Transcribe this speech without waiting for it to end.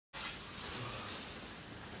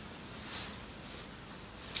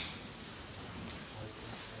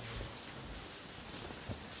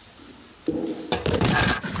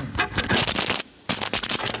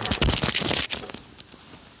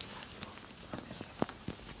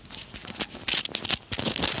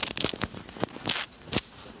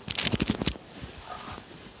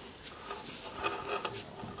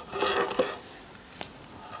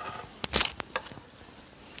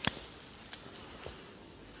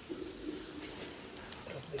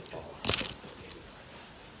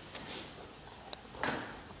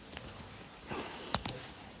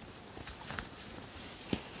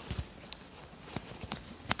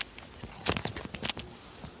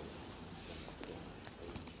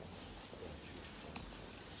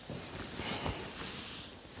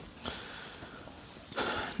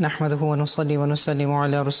نحمده ونصلي ونسلم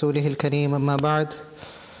على رسوله الكريم أما بعد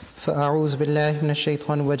فأعوذ بالله من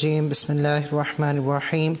الشيطان الرجيم بسم الله الرحمن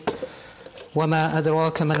الرحيم وما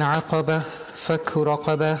أدراك ما العقبة فك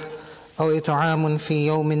رقبة أو إطعام في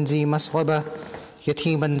يوم ذي مسغبة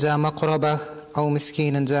يتيما ذا مقربة أو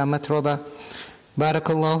مسكينا ذا متربة.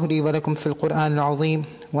 بارك الله لي ولكم في القرآن العظيم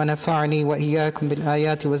ونفعني وإياكم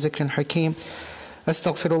بالآيات وذكر الحكيم.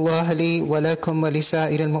 أستغفر الله لي ولكم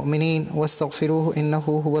ولسائر المؤمنين واستغفروه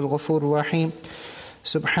إنه هو الغفور الرحيم.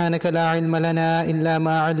 سبحانك لا علم لنا إلا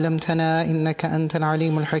ما علمتنا إنك أنت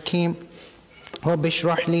العليم الحكيم. رب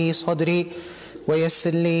اشرح لي صدري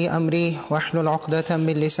ويسر لي أمري واحلل عقدة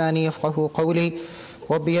من لساني يفقه قولي.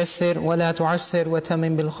 رب يسر ولا تعسر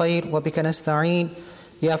وتمم بالخير وبك نستعين.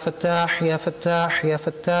 يا فتاح يا فتاح يا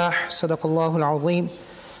فتاح. صدق الله العظيم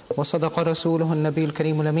وصدق رسوله النبي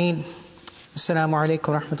الكريم الأمين. Assalamu alaikum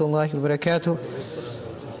wa rahmatullahi wa barakatuh.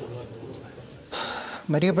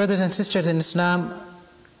 My dear brothers and sisters in Islam,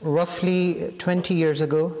 roughly 20 years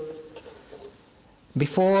ago,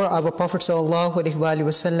 before our Prophet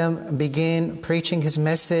ﷺ began preaching his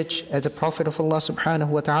message as a prophet of Allah subhanahu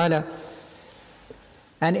wa ta'ala,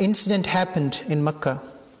 an incident happened in Mecca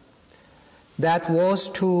that was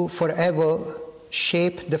to forever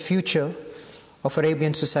shape the future of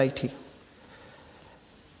Arabian society.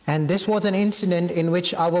 And this was an incident in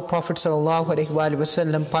which our Prophet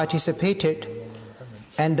ﷺ participated,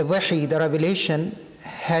 and the wahi, the revelation,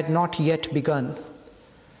 had not yet begun.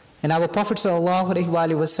 And our Prophet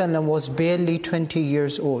ﷺ was barely 20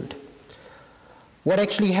 years old. What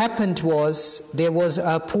actually happened was, there was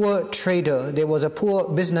a poor trader, there was a poor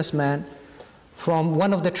businessman from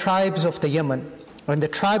one of the tribes of the Yemen. And the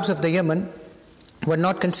tribes of the Yemen were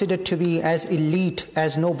not considered to be as elite,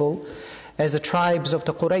 as noble, as the tribes of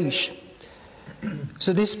the Quraysh.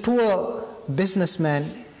 So this poor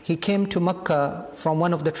businessman, he came to Mecca from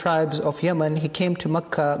one of the tribes of Yemen. He came to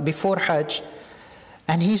Mecca before Hajj,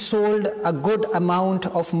 and he sold a good amount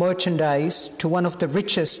of merchandise to one of the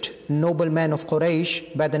richest noblemen of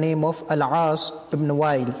Quraysh by the name of Al-As ibn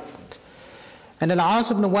Wa'il. And Al-As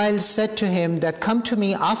ibn Wa'il said to him that, come to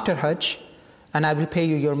me after Hajj and I will pay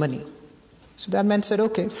you your money. So that man said,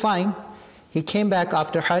 okay, fine. He came back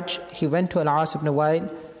after Hajj, he went to Al-As ibn Wa'il,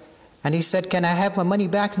 and he said, can I have my money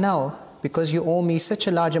back now? Because you owe me such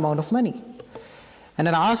a large amount of money. And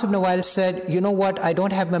Al-As ibn Wa'il said, you know what, I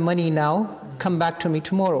don't have my money now, come back to me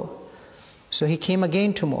tomorrow. So he came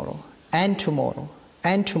again tomorrow, and tomorrow,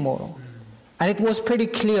 and tomorrow. And it was pretty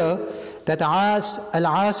clear that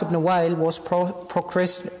Al-As ibn Wa'il was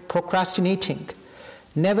procrastinating,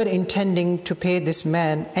 never intending to pay this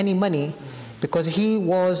man any money, because he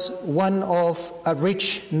was one of a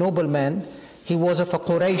rich nobleman, he was of a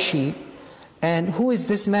Qurayshi, and who is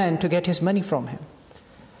this man to get his money from him?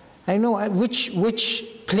 I know which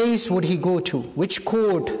place would he go to, which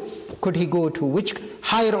court could he go to, which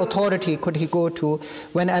higher authority could he go to,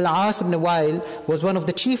 when Al-As ibn Wa'il was one of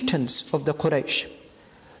the chieftains of the Quraysh.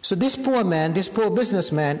 So this poor man, this poor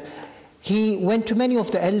businessman, he went to many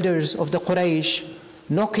of the elders of the Quraysh,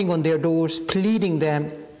 knocking on their doors, pleading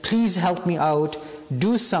them, please help me out,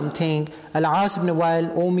 do something. Al-As ibn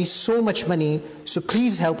Wa'il owe me so much money, so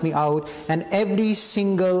please help me out. And every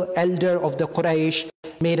single elder of the Quraysh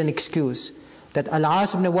made an excuse that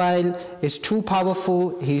Al-As ibn Wa'il is too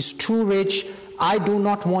powerful, he is too rich, I do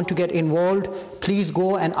not want to get involved, please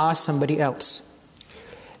go and ask somebody else.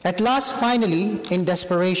 At last, finally, in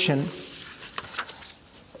desperation,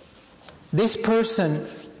 this person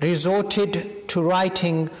resorted to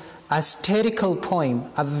writing a satirical poem,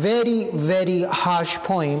 a very, very harsh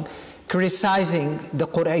poem criticizing the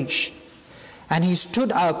Quraysh. And he stood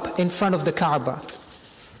up in front of the Kaaba.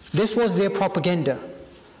 This was their propaganda.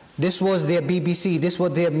 This was their BBC. This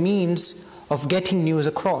was their means of getting news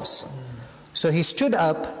across. So he stood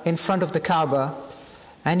up in front of the Kaaba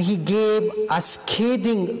and he gave a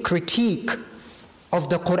scathing critique of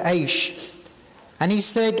the Quraysh. And he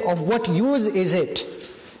said, of what use is it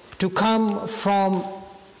to come from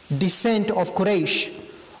descent of Quraysh?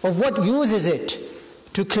 Of what use is it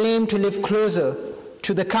to claim to live closer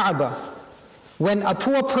to the Kaaba when a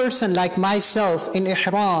poor person like myself in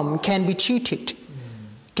ihram can be cheated,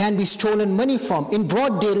 can be stolen money from in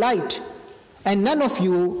broad daylight, and none of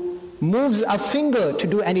you moves a finger to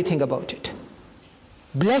do anything about it?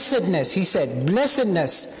 Blessedness, he said,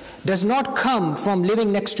 blessedness does not come from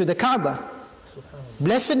living next to the Kaaba.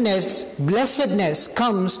 Blessedness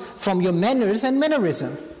comes from your manners and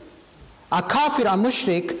mannerism. A kafir, a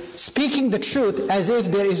mushrik, speaking the truth as if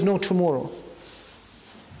there is no tomorrow.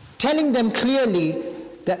 Telling them clearly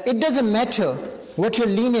that it doesn't matter what your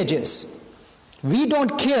lineage is. We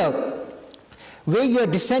don't care where you are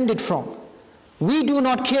descended from. We do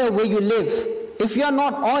not care where you live. If you are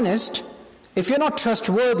not honest, if you're not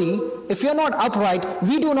trustworthy, if you're not upright,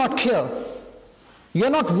 we do not care. You're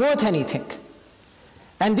not worth anything.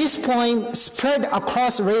 And this poem spread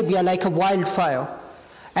across Arabia like a wildfire.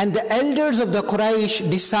 And the elders of the Quraysh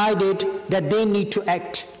decided that they need to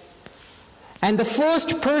act. And the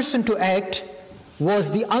first person to act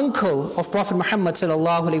was the uncle of Prophet Muhammad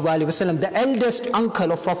sallallahu alaihi wasallam, the eldest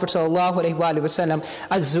uncle of Prophet sallallahu alaihi wasallam,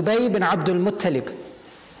 Az-Zubayr bin Abdul Muttalib.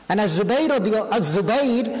 And Az-Zubayr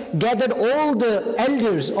gathered all the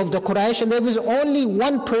elders of the Quraysh, and there was only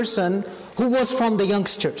one person who was from the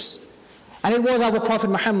youngsters. And it was our Prophet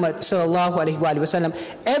Muhammad sallallahu alaihi wasallam.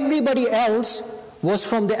 Everybody else was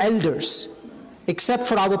from the elders, except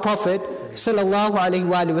for our Prophet sallallahu alaihi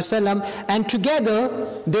wasallam. And together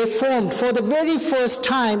they formed, for the very first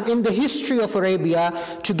time in the history of Arabia,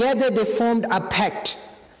 together they formed a pact,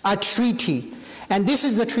 a treaty. And this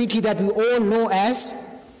is the treaty that we all know as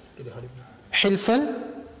Hilf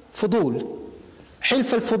al-Fudul.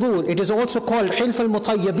 Hilf al-Fudul. It is also called Hilf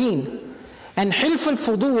al-Mutayyibin. And Hilf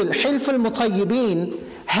al-Fudul, Hilf al-Mutayyibin,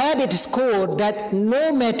 had its code that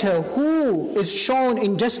no matter who is shown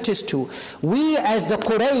injustice to, we as the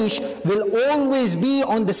Quraysh will always be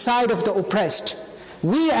on the side of the oppressed.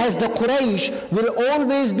 We as the Quraysh will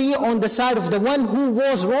always be on the side of the one who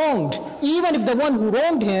was wronged. Even if the one who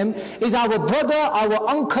wronged him is our brother, our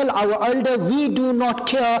uncle, our elder, we do not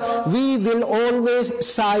care. We will always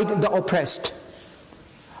side the oppressed.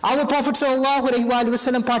 Our Prophet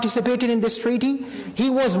ﷺ participated in this treaty. He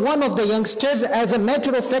was one of the youngsters. As a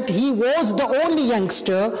matter of fact, he was the only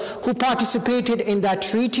youngster who participated in that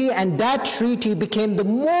treaty, and that treaty became the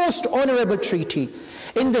most honorable treaty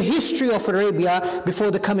in the history of Arabia before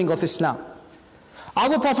the coming of Islam.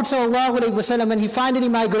 Our Prophet ﷺ, when he finally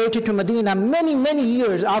migrated to Medina many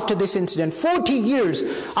years after this incident, 40 years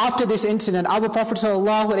after this incident, our Prophet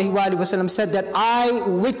ﷺ said that I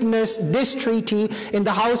witnessed this treaty in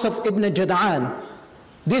the house of Ibn Jad'an.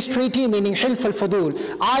 This treaty, meaning Hilf al-Fudul,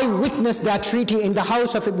 I witnessed that treaty in the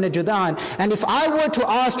house of Ibn Jad'an. And if I were to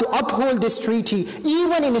ask to uphold this treaty,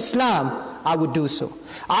 even in Islam, I would do so.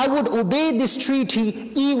 I would obey this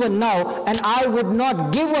treaty even now, and I would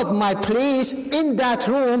not give up my place in that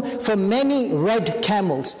room for many red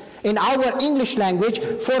camels. In our English language,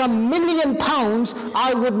 for £1,000,000,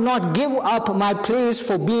 I would not give up my place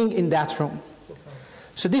for being in that room.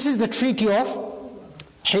 So this is the treaty of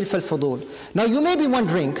Hilf al-Fudul. Now you may be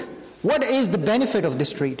wondering, what is the benefit of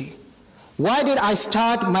this treaty? Why did I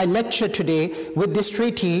start my lecture today with this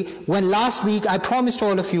treaty when last week I promised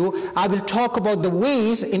all of you I will talk about the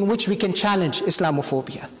ways in which we can challenge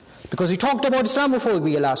Islamophobia? Because we talked about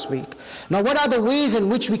Islamophobia last week. Now what are the ways in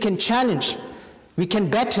which we can challenge, we can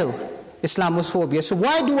battle Islamophobia? So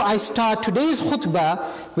why do I start today's khutbah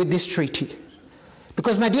with this treaty?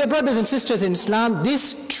 Because my dear brothers and sisters in Islam,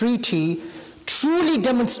 this treaty truly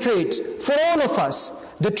demonstrates for all of us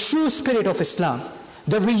the true spirit of Islam,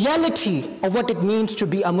 the reality of what it means to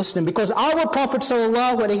be a Muslim. Because our Prophet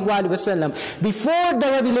ﷺ, before the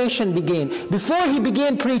revelation began, before he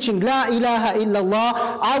began preaching La ilaha illallah,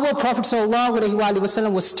 our Prophet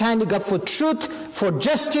ﷺ was standing up for truth, for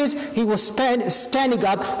justice. He was standing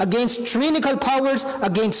up against tyrannical powers,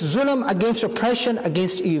 against zulm, against oppression,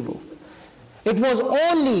 against evil. It was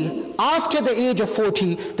only after the age of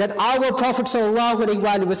 40 that our Prophet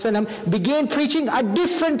ﷺ began preaching a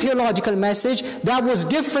different theological message that was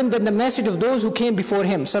different than the message of those who came before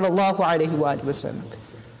him ﷺ.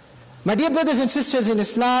 My dear brothers and sisters in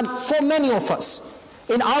Islam, for many of us,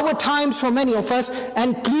 in our times for many of us,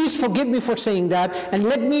 and please forgive me for saying that, and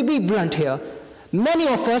let me be blunt here, many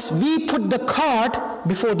of us, we put the cart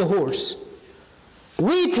before the horse.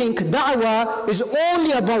 We think da'wah is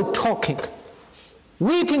only about talking.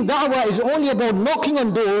 We think da'wah is only about knocking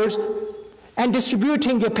on doors and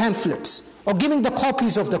distributing your pamphlets or giving the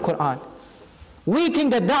copies of the Quran. We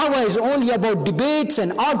think that da'wah is only about debates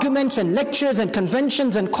and arguments and lectures and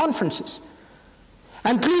conventions and conferences.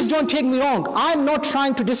 And please don't take me wrong, I'm not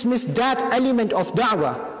trying to dismiss that element of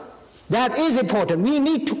da'wah. That is important. We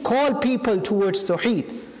need to call people towards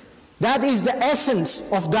Tawheed. That is the essence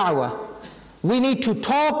of da'wah. We need to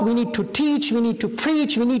talk, we need to teach, we need to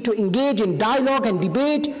preach, we need to engage in dialogue and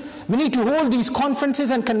debate. We need to hold these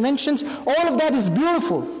conferences and conventions. All of that is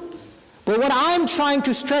beautiful. But what I'm trying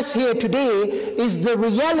to stress here today is the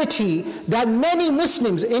reality that many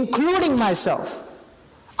Muslims, including myself,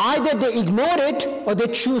 either they ignore it or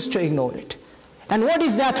they choose to ignore it. And what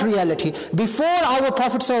is that reality? Before our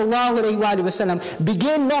Prophet ﷺ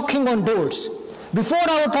began knocking on doors, before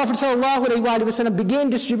our Prophet ﷺ began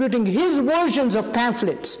distributing his versions of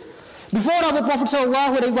pamphlets, Before our Prophet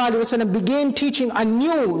ﷺ began teaching a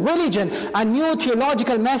new religion, a new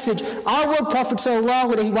theological message, our Prophet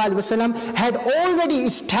ﷺ had already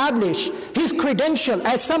established his credential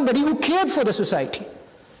as somebody who cared for the society,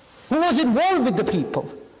 who was involved with the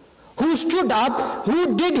people, who stood up,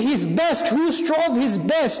 who did his best, who strove his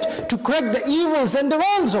best to correct the evils and the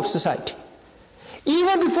wrongs of society.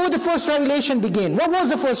 Even before the first revelation began, what was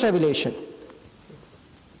the first revelation?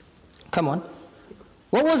 Come on.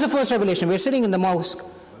 What was the first revelation? We're sitting in the mosque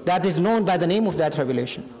that is known by the name of that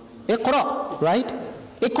revelation. Iqra, right?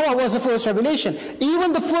 Iqra was the first revelation.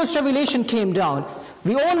 Even the first revelation came down.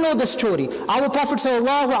 We all know the story. Our Prophet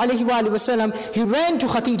ﷺ, he ran to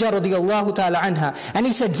Khadija radiallahu ta'ala anha and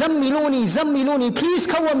he said, Zammiluni, Zammiluni, please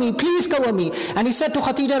cover me, please cover me. And he said to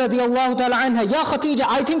Khadija radiallahu ta'ala anha, Ya Khadija,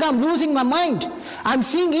 I think I'm losing my mind. I'm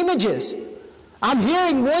seeing images. I'm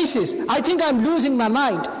hearing voices. I think I'm losing my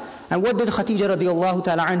mind. And what did Khadija radiallahu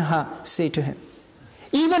ta'ala anha say to him?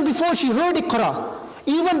 Even before she heard Iqra,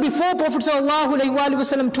 even before Prophet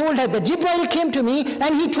ﷺ told her that Jibreel came to me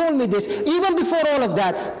and he told me this, even before all of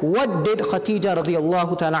that, what did Khadija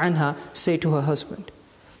radiallahu ta'ala anha say to her husband?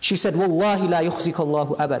 She said, Wallahi la yukhzika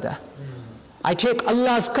Allahu abada. I take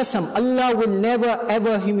Allah's qasam, Allah will never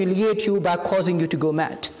ever humiliate you by causing you to go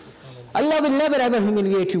mad. Allah will never ever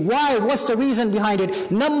humiliate you. Why? What's the reason behind it?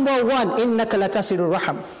 Number one, innaka latasiru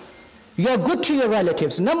raham. You're good to your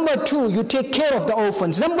relatives. Number two, you take care of the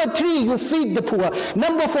orphans. Number three, you feed the poor.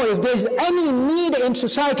 Number four, if there's any need in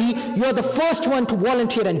society, you're the first one to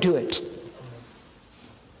volunteer and do it.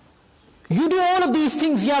 You do all of these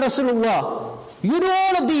things, Ya Rasulullah. You do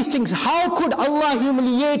all of these things. How could Allah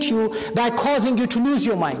humiliate you by causing you to lose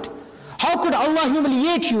your mind? How could Allah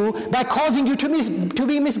humiliate you by causing you to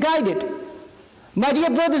be misguided? My dear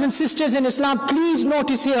brothers and sisters in Islam, please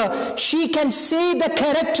notice here, she can say the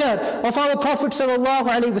character of our Prophet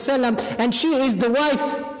ﷺ, and she is the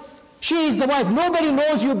wife. She is the wife. Nobody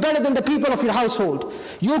knows you better than the people of your household.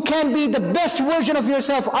 You can be the best version of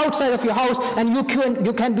yourself outside of your house, and you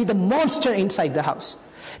can be the monster inside the house.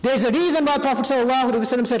 There's a reason why Prophet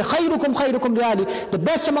ﷺ said, Khayrukum khayrukum li'ali. The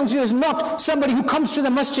best amongst you is not somebody who comes to the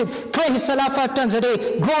masjid, pray his salah 5 times a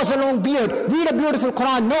day, grows a long beard, read a beautiful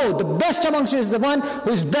Quran. No, the best amongst you is the one who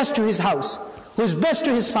is best to his house, who is best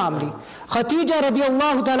to his family. Khadija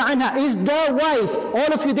radiallahu ta'ala anha is the wife.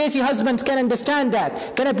 All of you Desi husbands can understand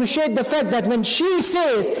that, can appreciate the fact that when she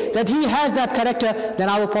says that he has that character, then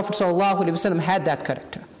our Prophet ﷺ had that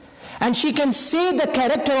character. And she can say the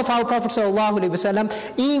character of our Prophet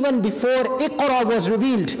ﷺ even before Iqra was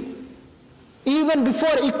revealed. Even before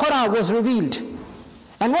Iqra was revealed.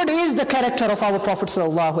 And what is the character of our Prophet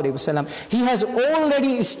ﷺ? He has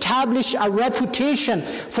already established a reputation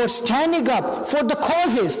for standing up for the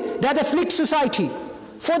causes that afflict society,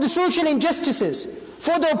 for the social injustices,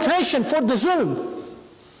 for the oppression, for the zulm.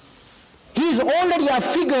 He is already a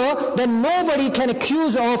figure that nobody can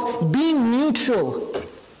accuse of being neutral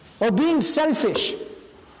or being selfish.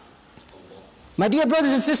 My dear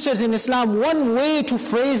brothers and sisters in Islam, one way to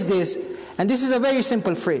phrase this, and this is a very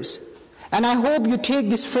simple phrase, and I hope you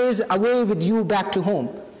take this phrase away with you back to home.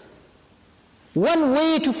 One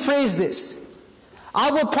way to phrase this,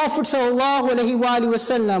 our Prophet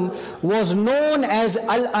ﷺ was known as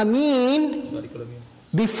Al-Amin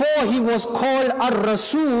before he was called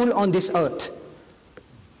Ar-Rasul on this earth.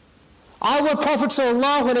 Our Prophet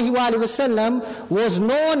ﷺ was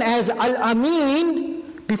known as Al-Amin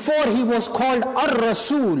before he was called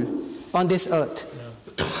Ar-Rasul on this earth.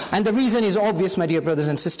 And the reason is obvious, my dear brothers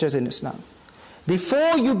and sisters in Islam.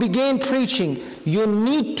 Before you begin preaching, you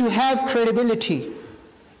need to have credibility.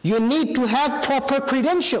 You need to have proper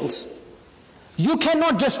credentials. You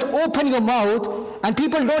cannot just open your mouth and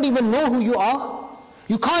people don't even know who you are.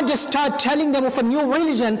 You can't just start telling them of a new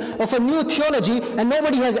religion, of a new theology, and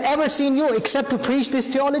nobody has ever seen you except to preach this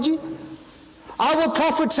theology. Our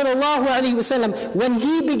Prophet ﷺ, when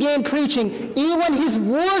he began preaching, even his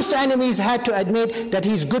worst enemies had to admit that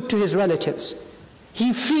he's good to his relatives.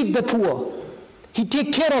 He feed the poor. He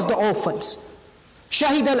take care of the orphans.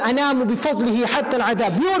 Shahid al-anamu bifadlihi hatta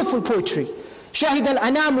al-adab. Beautiful poetry. Shahid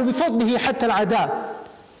al-anamu bifadlihi hatta al-adab.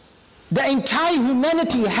 The entire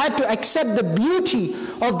humanity had to accept the beauty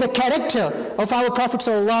of the character of our Prophet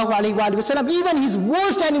ﷺ. Even his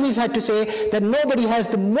worst enemies had to say that nobody has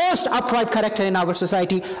the most upright character in our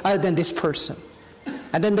society other than this person.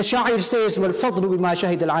 And then the Sha'ir says, وَالْفَضْلُ بِمَا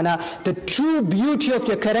شَهِدَ الْعَنَا. The true beauty of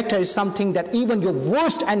your character is something that even your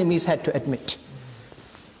worst enemies had to admit.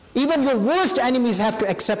 Even your worst enemies have to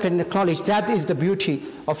accept and acknowledge that is the beauty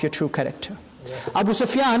of your true character. Abu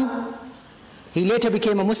Sufyan, he later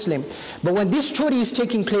became a Muslim. But when this story is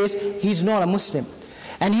taking place, he's not a Muslim.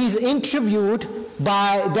 And he's interviewed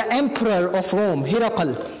by the emperor of Rome,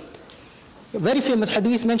 Herakl. A very famous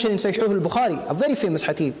hadith mentioned in Sahih al-Bukhari, a very famous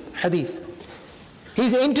hadith.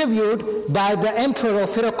 He's interviewed by the emperor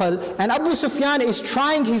of Herakl, and Abu Sufyan is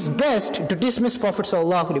trying his best to dismiss Prophet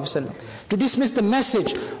ﷺ, to dismiss the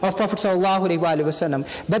message of Prophet ﷺ.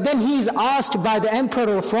 But then he is asked by the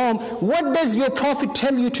emperor of Rome, what does your prophet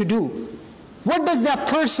tell you to do? What does that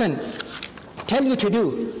person tell you to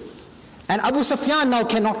do? And Abu Sufyan now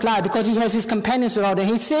cannot lie because he has his companions around him.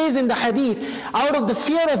 He says in the hadith, out of the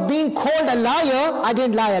fear of being called a liar, I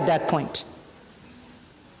didn't lie at that point.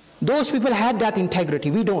 Those people had that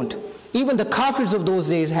integrity, we don't. Even the kafirs of those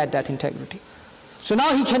days had that integrity. So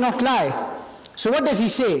now he cannot lie. So what does he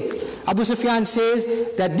say? Abu Sufyan says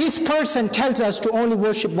that this person tells us to only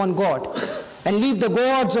worship one God and leave the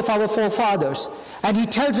gods of our forefathers. And he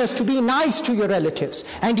tells us to be nice to your relatives.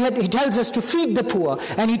 And he tells us to feed the poor.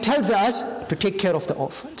 And he tells us to take care of the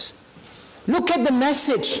orphans. Look at the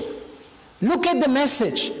message. Look at the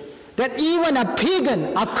message. That even a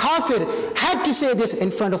pagan, a kafir, had to say this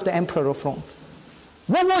in front of the emperor of Rome.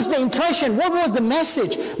 What was the impression? What was the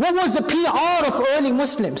message? What was the PR of early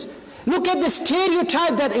Muslims? Look at the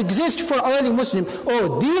stereotype that exists for early Muslims.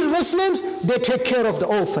 Oh, these Muslims, they take care of the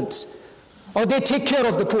orphans. Or they take care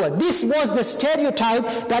of the poor. This was the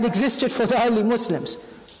stereotype that existed for the early Muslims.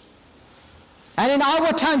 And in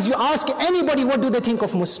our times, you ask anybody, what do they think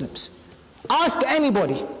of Muslims? Ask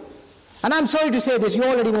anybody. And I'm sorry to say this, you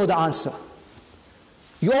already know the answer.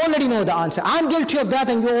 You already know the answer. I'm guilty of that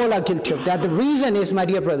and you all are guilty of that. The reason is, my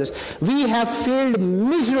dear brothers, we have failed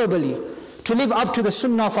miserably to live up to the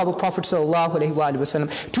sunnah of our Prophet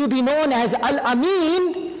ﷺ, to be known as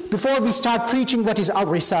Al-Amin before we start preaching what is our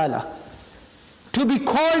Risala. To be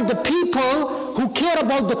called the people who care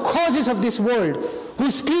about the causes of this world,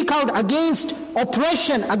 who speak out against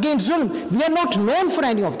oppression, against zulm. We are not known for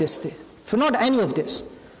any of this, for not any of this.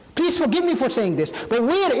 Please forgive me for saying this, but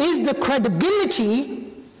where is the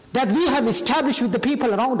credibility that we have established with the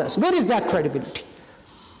people around us? Where is that credibility?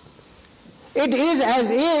 It is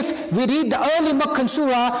as if we read the early Makkan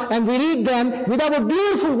surah and we read them with our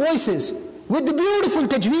beautiful voices, with the beautiful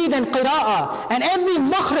tajweed and qira'ah, and every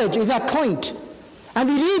makhraj is at point. And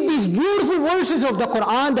we read these beautiful verses of the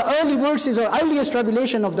Quran, the early verses or earliest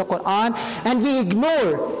revelation of the Quran, and we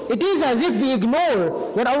ignore. It is as if we ignore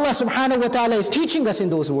what Allah subhanahu wa ta'ala is teaching us in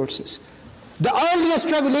those verses. The earliest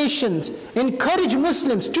revelations encourage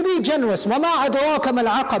Muslims to be generous. وَمَا أَدْرَاكَ مَا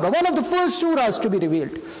الْعَقَبَةُ, one of the first surahs to be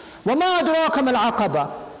revealed. وَمَا أَدْرَاكَ مَا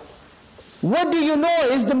الْعَقَبَةُ, what do you know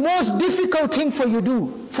is the most difficult thing for you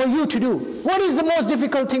to do? What is the most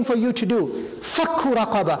difficult thing for you to do? فَكُّ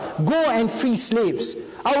رَقَبَةً, go and free slaves.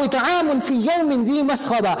 أَوْ إِطْعَامٌ فِي يَوْمٍ ذِي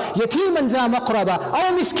مَسْغَبَةٍ يَتِيمًا ذَا مَقْرَبَةٍ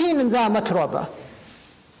أَوْ مِسْكِينًا ذَا مَتْرَبَةٍ.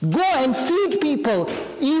 Go and feed people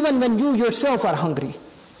even when you yourself are hungry.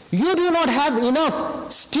 You do not have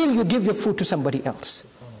enough, still you give your food to somebody else.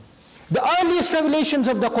 The earliest revelations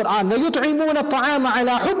of the Quran, وَيُطْعِمُونَ الطَّعَامَ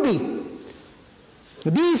عَلَى حُبِّهِ.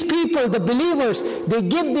 These people, the believers, they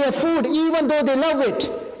give their food even though they love it,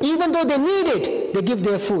 even though they need it, they give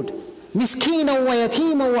their food. Miskina wa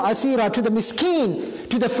yatima wa asira, to the miskin,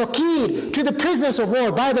 to the fakir, to the prisoners of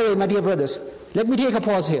war. By the way, my dear brothers, let me take a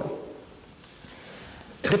pause here.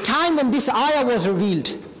 The time when this ayah was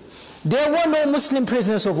revealed, there were no Muslim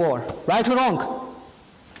prisoners of war, right or wrong?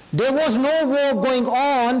 There was no war going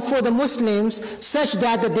on for the Muslims such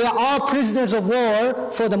that there are prisoners of war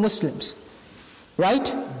for the Muslims.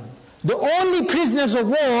 Right? The only prisoners of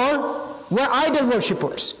war were idol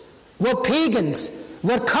worshippers, were pagans,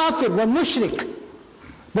 were kafir, were mushrik.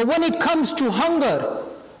 But when it comes to hunger,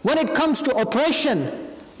 when it comes to oppression,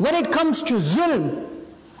 when it comes to zulm,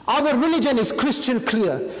 our religion is crystal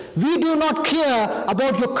clear. We do not care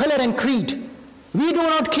about your color and creed. We do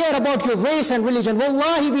not care about your race and religion.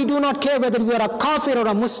 Wallahi, we do not care whether you are a kafir or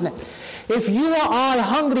a Muslim. If you are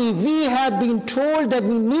hungry, we have been told that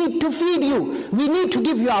we need to feed you. We need to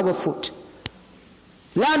give you our food.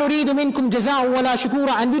 لا نريد منكم جزاء ولا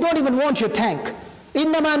شكورا, and we don't even want your thank.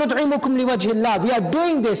 إنما نطعمكم لوجه الله. We are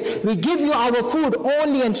doing this. We give you our food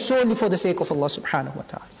only and solely for the sake of Allah subhanahu wa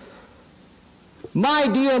ta'ala. My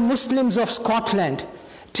dear Muslims of Scotland,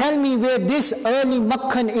 tell me where this early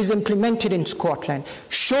Makkan is implemented in Scotland.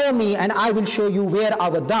 Show me and I will show you where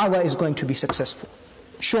our da'wah is going to be successful.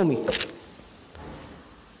 Show me.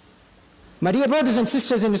 My dear brothers and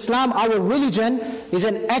sisters in Islam, our religion is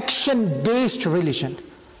an action-based religion.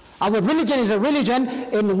 Our religion is a religion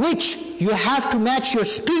in which you have to match your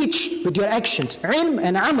speech with your actions. Ilm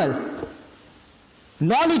and amal.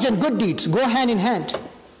 Knowledge and good deeds go hand in hand.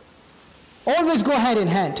 Always go hand in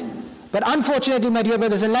hand. But unfortunately, my dear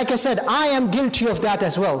brothers, and like I said, I am guilty of that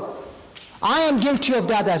as well. I am guilty of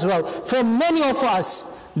that as well. For many of us,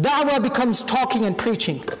 da'wah becomes talking and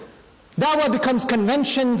preaching. Da'wah becomes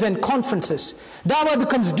conventions and conferences. Da'wah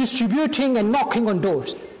becomes distributing and knocking on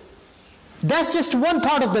doors. That's just one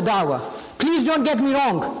part of the da'wah. Please don't get me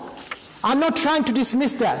wrong. I'm not trying to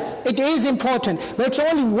dismiss that. It is important, but it's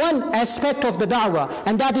only one aspect of the da'wah,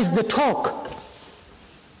 and that is the talk.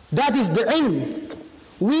 That is the ilm.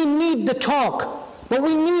 We need the talk, but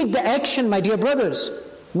we need the action, my dear brothers.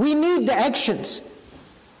 We need the actions.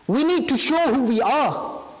 We need to show who we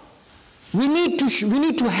are. We need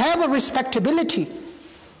to have a respectability.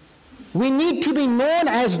 We need to be known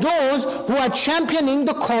as those who are championing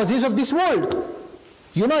the causes of this world.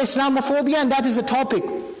 You know Islamophobia, and that is the topic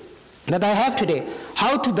that I have today.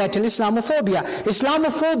 How to battle Islamophobia.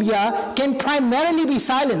 Islamophobia can primarily be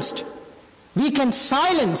silenced. We can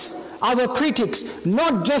silence our critics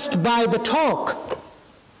not just by the talk,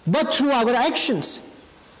 but through our actions,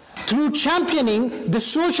 through championing the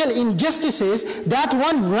social injustices that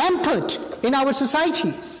run rampant in our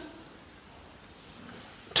society,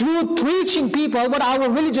 through preaching people what our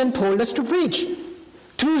religion told us to preach,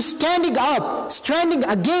 through standing up, standing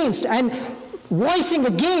against and voicing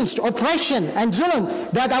against oppression and zulm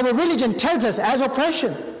that our religion tells us as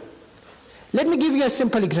oppression. Let me give you a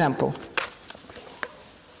simple example.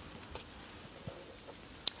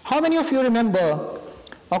 How many of you remember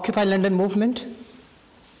Occupy London movement?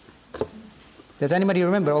 Does anybody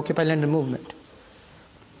remember Occupy London movement?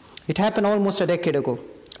 It happened almost a decade ago.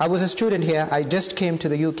 I was a student here. I just came to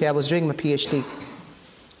the UK. I was doing my PhD.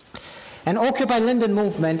 And Occupy London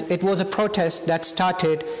movement, it was a protest that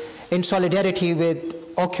started in solidarity with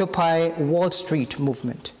Occupy Wall Street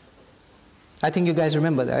movement. I think you guys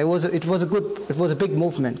remember that. It was a big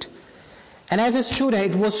movement. And as a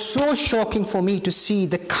student, it was so shocking for me to see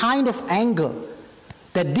the kind of anger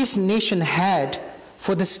that this nation had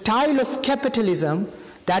for the style of capitalism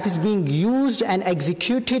that is being used and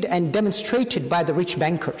executed and demonstrated by the rich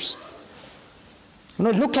bankers. You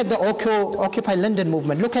know, look at the Occupy London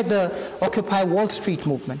movement, look at the Occupy Wall Street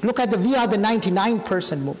movement, look at the We Are the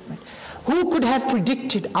 99% movement. Who could have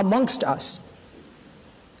predicted amongst us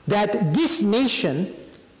that this nation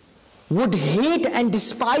would hate and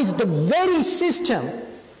despise the very system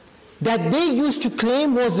that they used to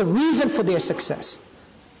claim was the reason for their success?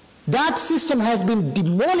 That system has been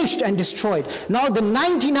demolished and destroyed. Now the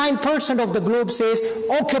 99% of the globe says,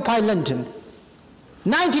 Occupy London.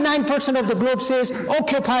 99% of the globe says,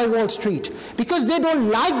 Occupy Wall Street. Because they don't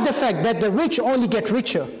like the fact that the rich only get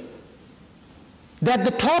richer. That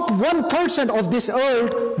the top 1% of this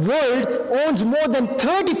world owns more than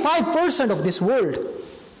 35% of this world.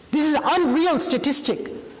 This is an unreal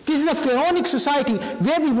statistic. This is a pharaonic society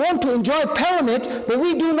where we want to enjoy pyramids, but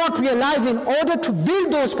we do not realize in order to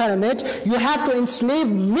build those pyramids, you have to enslave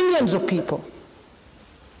millions of people.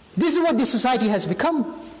 This is what this society has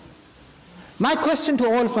become. My question to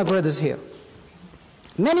all of my brothers here,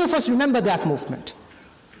 many of us remember that movement.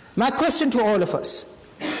 My question to all of us,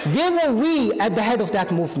 where were we at the head of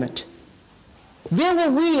that movement? Where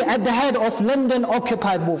were we at the head of London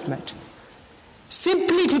Occupy movement?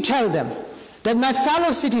 Simply to tell them that, my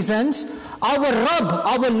fellow citizens, our Rabb,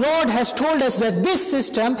 our Lord has told us that this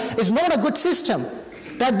system is not a good system,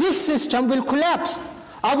 that this system will collapse.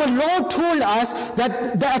 Our Lord told us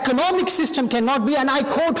that the economic system cannot be, and I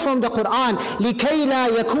quote from the Quran, لِكَيْ لَا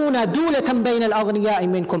يَكُونَ دُولَةً بَيْنَ الْأَغْنِيَاءِ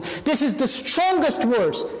مِنْكُمْ. This is the strongest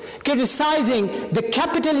words criticizing the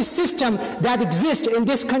capitalist system that exists in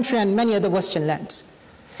this country and many other Western lands.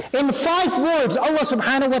 In 5 words, Allah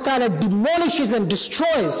subhanahu wa ta'ala demolishes and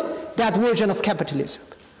destroys that version of capitalism.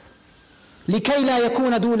 لِكَيْ لَا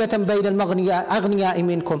يَكُونَ دُولَةً بَيْنَ الْأَغْنِيَاءِ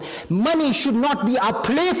مِنْكُمْ. Money should not be a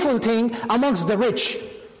playful thing amongst the rich,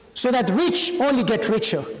 so that rich only get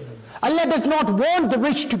richer. Allah does not want the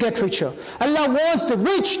rich to get richer. Allah wants the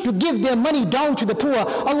rich to give their money down to the poor.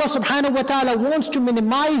 Allah subhanahu wa ta'ala wants to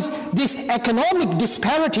minimize this economic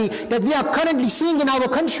disparity that we are currently seeing in our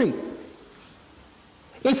country.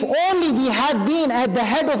 If only we had been at the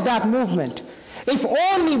head of that movement, if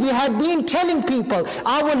only we had been telling people,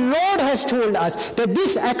 our Lord has told us that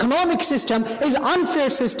this economic system is an unfair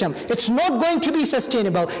system, it's not going to be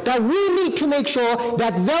sustainable, that we need to make sure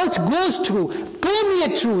that wealth goes through,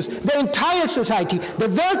 permeates through the entire society. The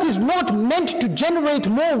wealth is not meant to generate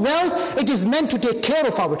more wealth, it is meant to take care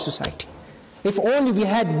of our society. If only we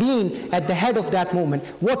had been at the head of that movement,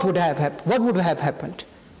 what would have happened?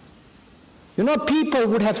 You know, people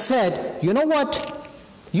would have said, you know what,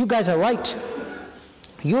 you guys are right.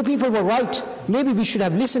 You people were right. maybe we should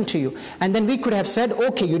have listened to you. And then we could have said,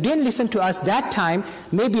 okay, you didn't listen to us that time,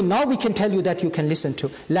 maybe now we can tell you that you can listen to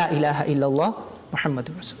La ilaha illallah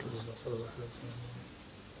Muhammadur Rasulullah.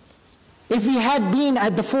 If we had been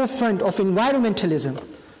at the forefront of environmentalism,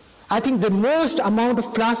 I think the most amount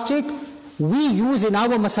of plastic we use in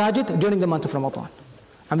our masajid during the month of Ramadan.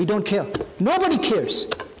 And we don't care. Nobody cares.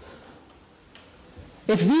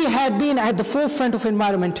 If we had been at the forefront of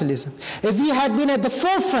environmentalism, if we had been at the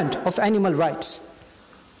forefront of animal rights,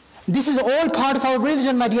 this is all part of our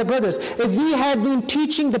religion, my dear brothers. If we had been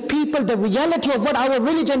teaching the people the reality of what our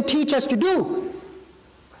religion teaches us to do,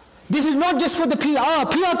 this is not just for the PR.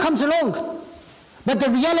 PR comes along. But the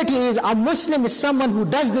reality is, a Muslim is someone who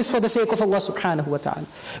does this for the sake of Allah subhanahu wa ta'ala.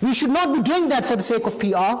 We should not be doing that for the sake of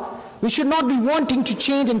PR. We should not be wanting to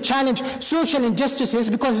change and challenge social injustices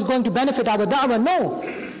because it's going to benefit our da'wah. No.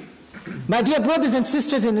 My dear brothers and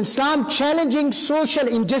sisters in Islam, challenging social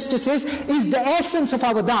injustices is the essence of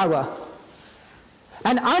our da'wah.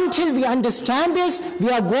 And until we understand this, we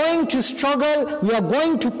are going to struggle, we are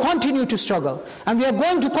going to continue to struggle. And we are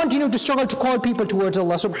going to continue to struggle to call people towards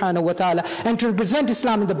Allah subhanahu wa ta'ala and to represent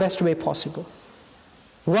Islam in the best way possible.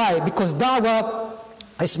 Why? Because da'wah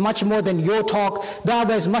is much more than your talk.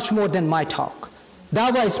 Da'wah is much more than my talk.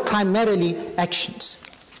 Da'wah is primarily actions.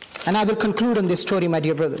 And I will conclude on this story, my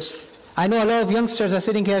dear brothers. I know a lot of youngsters are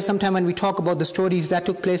sitting here sometime when we talk about the stories that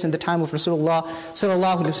took place in the time of Rasulullah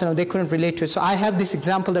sallallahu alaihi wasallam, they couldn't relate to it. So I have this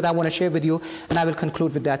example that I want to share with you, and I will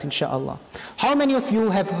conclude with that, inshallah. How many of you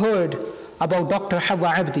have heard about Dr. Hawa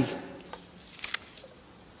Abdi?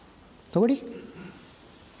 Nobody?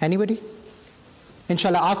 Anybody?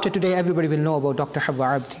 Inshallah, after today, everybody will know about Dr.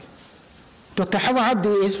 Hawa Abdi. Dr. Hawa Abdi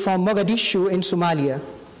is from Mogadishu in Somalia,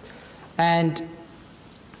 and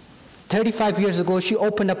 35 years ago, she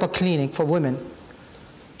opened up a clinic for women.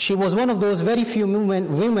 She was one of those very few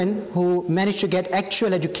women who managed to get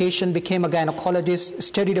actual education, became a gynecologist,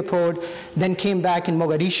 studied abroad, then came back in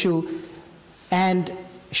Mogadishu, and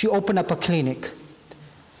she opened up a clinic.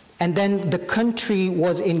 And then the country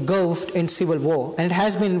was engulfed in civil war, and it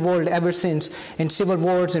has been involved ever since in civil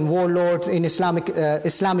wars, in warlords, in Islamic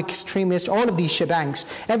extremists, all of these shebangs.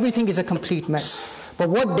 Everything is a complete mess. But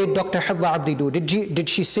what did Dr. Hawa Abdi do? Did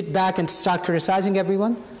she sit back and start criticizing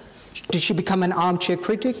everyone? Did she become an armchair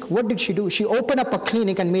critic? What did she do? She opened up a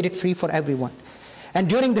clinic and made it free for everyone. And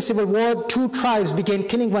during the civil war, two tribes began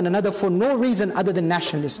killing one another for no reason other than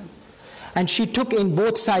nationalism. And she took in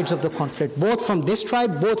both sides of the conflict, both from this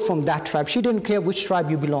tribe, both from that tribe. She didn't care which tribe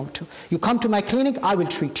you belong to. You come to my clinic, I will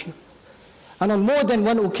treat you. And on more than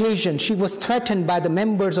one occasion, she was threatened by the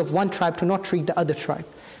members of one tribe to not treat the other tribe.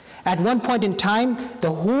 At one point in time,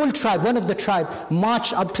 the whole tribe, one of the tribe,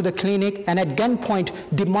 marched up to the clinic and at gunpoint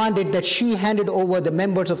demanded that she handed over the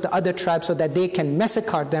members of the other tribe so that they can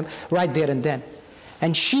massacre them right there and then.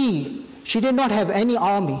 And she did not have any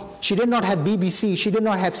army. She did not have BBC. She did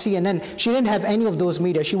not have CNN. She didn't have any of those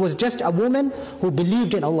media. She was just a woman who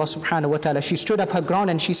believed in Allah subhanahu wa ta'ala. She stood up her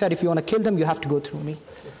ground and she said, if you want to kill them, you have to go through me.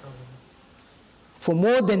 For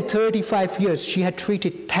more than 35 years, she had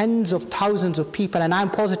treated tens of thousands of people, and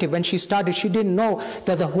I'm positive when she started, she didn't know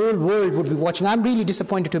that the whole world would be watching. I'm really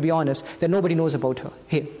disappointed, to be honest, that nobody knows about her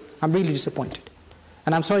here. I'm really disappointed.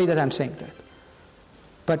 And I'm sorry that I'm saying that.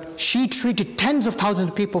 But she treated tens of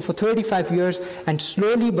thousands of people for 35 years, and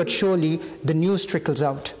slowly but surely, the news trickles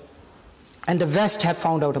out. And the West have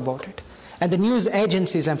found out about it. And the news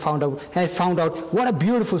agencies have found out what a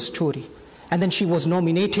beautiful story. And then she was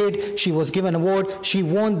nominated, she was given an award, she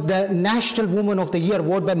won the National Woman of the Year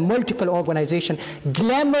award by multiple organizations.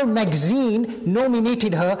 Glamour magazine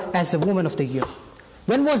nominated her as the Woman of the Year.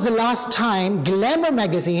 When was the last time Glamour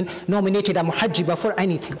magazine nominated a muhajjiba for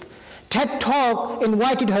anything? TED Talk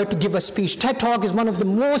invited her to give a speech. TED Talk is one of the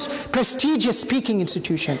most prestigious speaking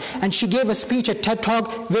institutions. And she gave a speech at TED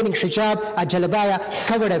Talk wearing hijab, a jalabaya,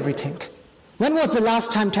 covered everything. When was the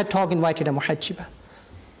last time TED Talk invited a muhajjiba?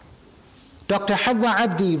 Dr. Hawa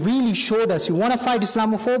Abdi really showed us, you want to fight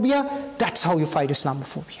Islamophobia? That's how you fight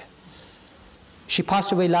Islamophobia. She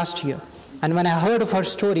passed away last year. And when I heard of her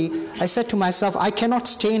story, I said to myself, I cannot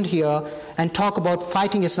stand here and talk about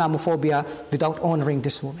fighting Islamophobia without honoring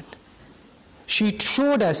this woman. She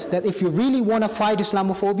showed us that if you really want to fight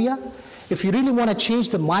Islamophobia, if you really want to change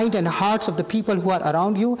the mind and hearts of the people who are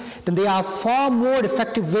around you, then there are far more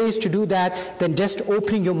effective ways to do that than just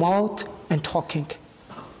opening your mouth and talking.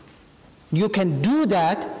 You can do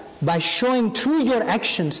that by showing through your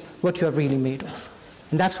actions what you are really made of.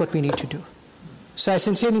 And that's what we need to do. So I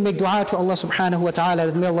sincerely make dua to Allah subhanahu wa ta'ala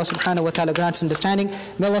that may Allah subhanahu wa ta'ala grant us understanding.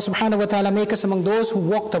 May Allah subhanahu wa ta'ala make us among those who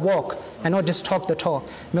walk the walk and not just talk the talk.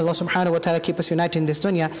 May Allah subhanahu wa ta'ala keep us united in this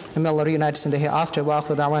dunya, and may Allah reunite us in the hereafter. Wa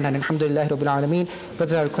akhiru da'wana alhamdulillahi rabbil alameen.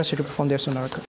 Brothers are requested to perform their sunnah.